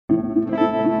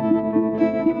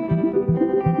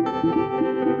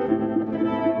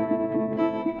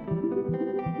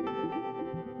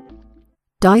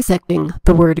Dissecting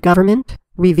the word government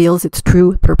reveals its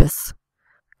true purpose.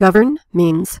 Govern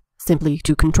means simply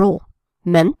to control.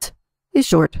 Ment is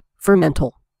short for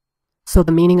mental. So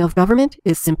the meaning of government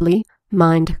is simply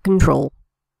mind control.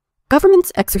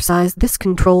 Governments exercise this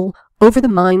control over the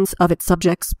minds of its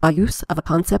subjects by use of a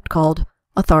concept called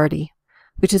authority,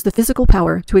 which is the physical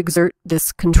power to exert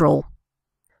this control.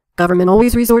 Government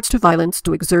always resorts to violence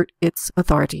to exert its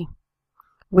authority.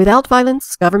 Without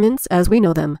violence, governments as we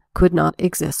know them could not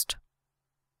exist.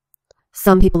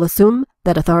 Some people assume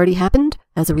that authority happened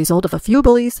as a result of a few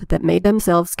bullies that made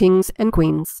themselves kings and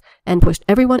queens and pushed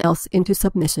everyone else into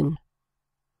submission.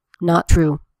 Not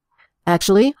true.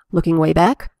 Actually, looking way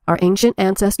back, our ancient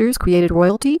ancestors created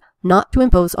royalty not to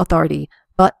impose authority,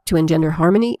 but to engender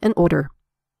harmony and order.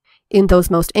 In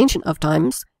those most ancient of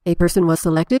times, a person was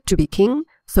selected to be king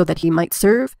so that he might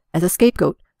serve as a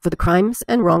scapegoat for the crimes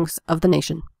and wrongs of the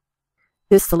nation.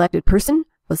 This selected person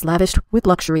was lavished with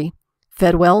luxury,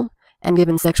 fed well, and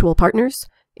given sexual partners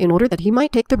in order that he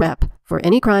might take the rap for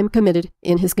any crime committed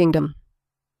in his kingdom.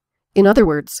 In other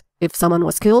words, if someone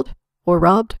was killed, or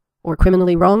robbed, or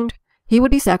criminally wronged, he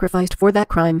would be sacrificed for that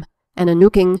crime, and a new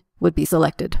king would be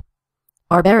selected.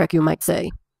 Barbaric, you might say,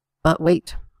 but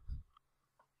wait.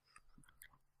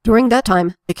 During that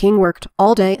time, the king worked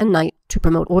all day and night to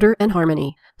promote order and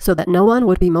harmony, so that no one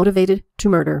would be motivated to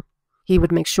murder. He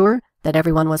would make sure that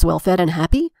everyone was well fed and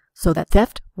happy, so that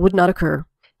theft would not occur.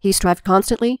 He strived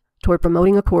constantly toward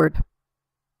promoting accord.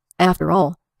 After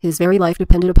all, his very life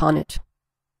depended upon it.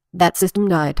 That system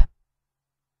died.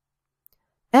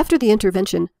 After the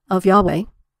intervention of Yahweh,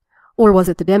 or was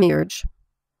it the demiurge,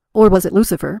 or was it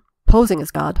Lucifer, posing as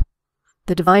God,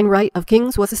 the divine right of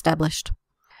kings was established.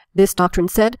 This doctrine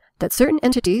said that certain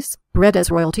entities, bred as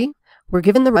royalty, were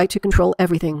given the right to control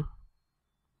everything.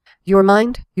 Your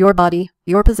mind, your body,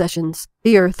 your possessions,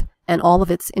 the earth, and all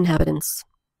of its inhabitants.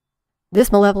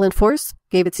 This malevolent force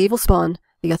gave its evil spawn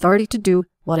the authority to do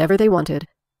whatever they wanted,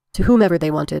 to whomever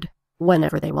they wanted,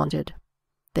 whenever they wanted.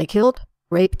 They killed,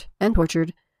 raped, and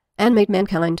tortured, and made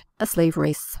mankind a slave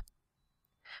race.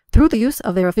 Through the use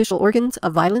of their official organs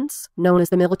of violence, known as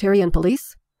the military and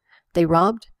police, they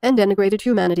robbed and denigrated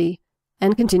humanity,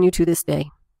 and continue to this day.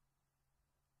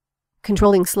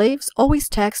 Controlling slaves always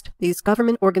taxed these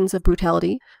government organs of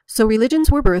brutality, so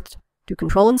religions were birthed to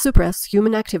control and suppress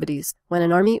human activities when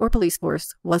an army or police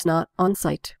force was not on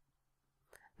site.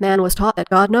 Man was taught that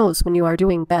God knows when you are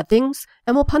doing bad things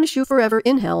and will punish you forever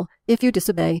in hell if you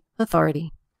disobey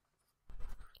authority.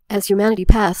 As humanity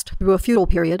passed through a feudal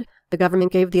period, the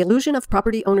government gave the illusion of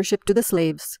property ownership to the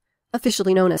slaves,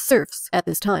 officially known as serfs at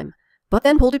this time, but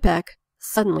then pulled it back,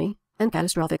 suddenly and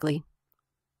catastrophically.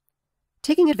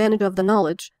 Taking advantage of the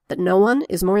knowledge that no one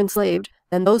is more enslaved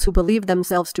than those who believe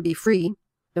themselves to be free,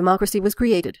 democracy was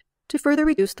created to further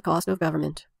reduce the cost of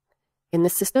government. In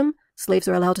this system, slaves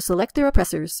are allowed to select their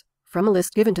oppressors from a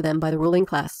list given to them by the ruling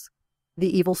class,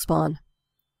 the evil spawn.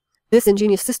 This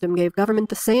ingenious system gave government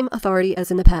the same authority as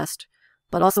in the past,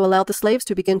 but also allowed the slaves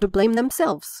to begin to blame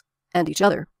themselves and each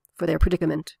other for their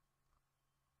predicament.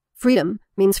 Freedom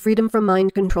means freedom from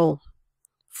mind control,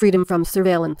 freedom from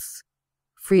surveillance,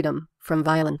 freedom from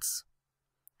violence.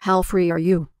 How free are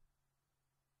you?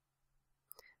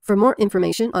 For more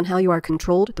information on how you are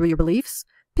controlled through your beliefs,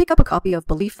 pick up a copy of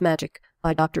Belief Magic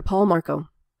by Dr. Paul Marco.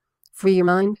 Free your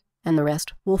mind, and the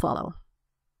rest will follow.